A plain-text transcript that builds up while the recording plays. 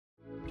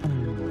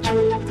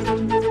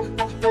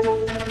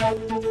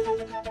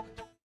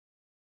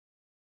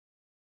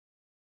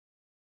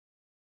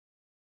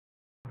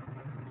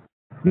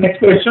Next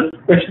question,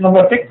 question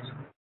number 6.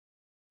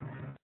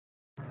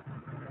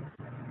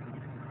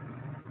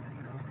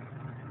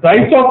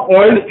 Price of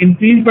oil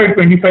increased by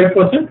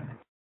 25%.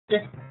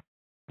 Okay.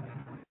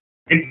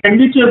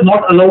 Expenditure is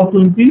not allowed to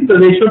increase. The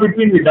ratio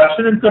between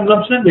reduction in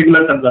consumption and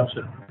regular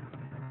consumption.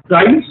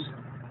 Price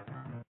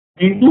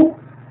into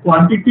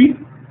quantity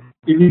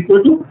is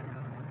equal to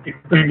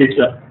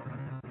expenditure.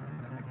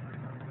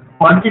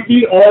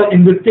 Quantity, or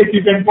in this case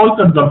you can call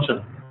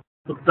consumption.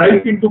 So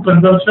price into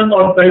consumption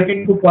or price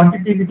into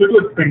quantity is equal to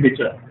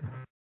expenditure.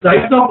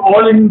 Price of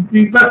oil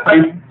increased by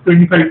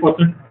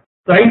 25%.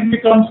 Price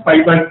becomes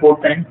 5 by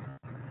 4 times.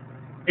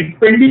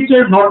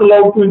 Expenditure is not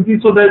allowed to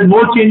increase, so there is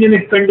no change in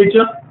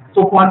expenditure.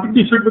 So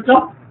quantity should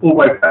become 4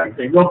 by 5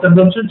 times. Your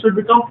consumption should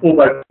become 4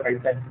 by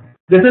 5 times.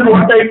 This is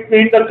what I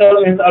explained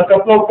in a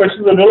couple of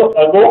questions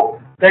ago,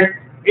 that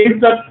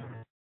if the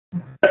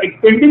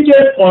expenditure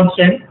is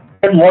constant,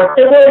 then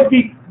whatever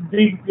the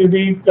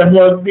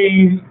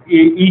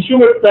issue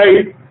with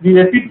price, the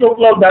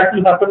reciprocal of that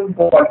will happen in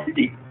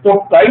quantity.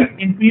 So price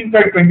increased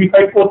by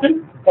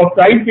 25%, or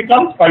price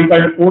becomes 5 by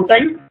 4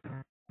 times.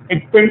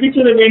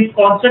 Expenditure remains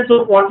constant,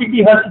 so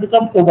quantity has to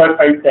become 4 by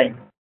 5 times.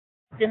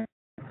 Okay.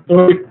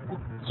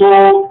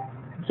 So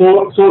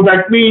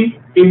that means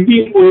if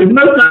the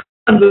original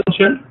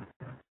consumption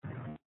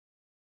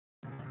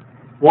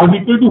was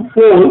equal to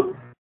 5,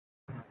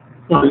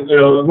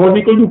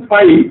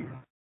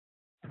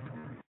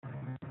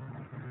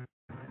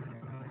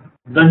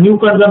 the new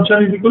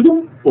consumption is equal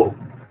to 4.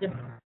 Okay.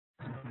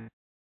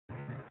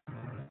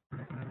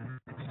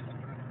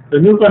 The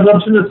new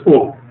consumption is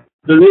 4.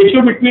 The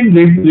ratio between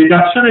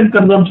reduction and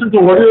consumption, so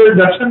what is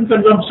reduction in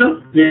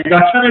consumption?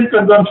 Reduction in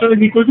consumption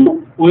is equal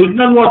to,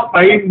 original was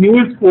 5, new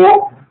is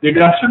 4,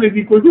 reduction is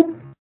equal to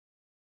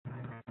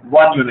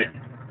 1 unit.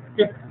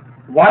 Okay.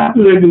 1 to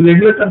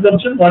regular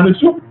consumption, 1 is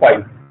to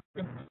 5.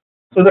 Okay.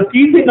 So the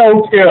key thing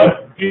out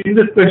here in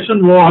this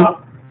question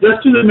was,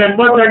 just to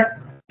remember that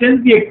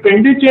since the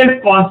expenditure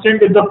is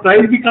constant, if the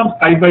price becomes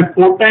 5 by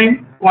 4 times,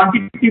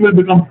 quantity will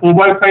become 4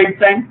 by 5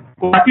 times.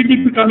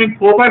 Quantity becoming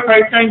 4 by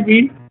 5 times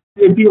means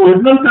if the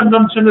original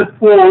consumption is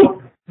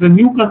 4, the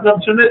new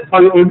consumption is,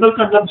 original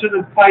consumption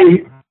is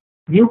 5,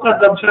 new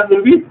consumption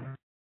will be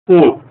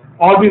 4,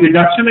 or the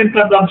reduction in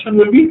consumption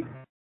will be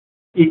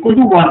equal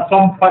to 1.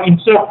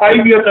 Instead of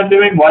 5, you are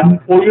consuming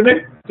 4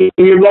 units, so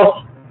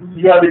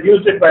you are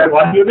reduced it by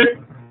 1 unit.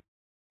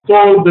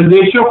 So the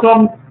ratio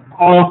from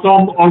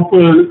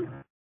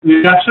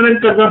reduction in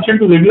consumption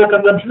to regular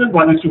consumption is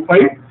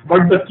 1:5,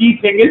 but the key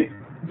thing is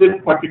this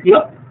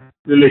particular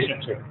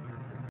relationship.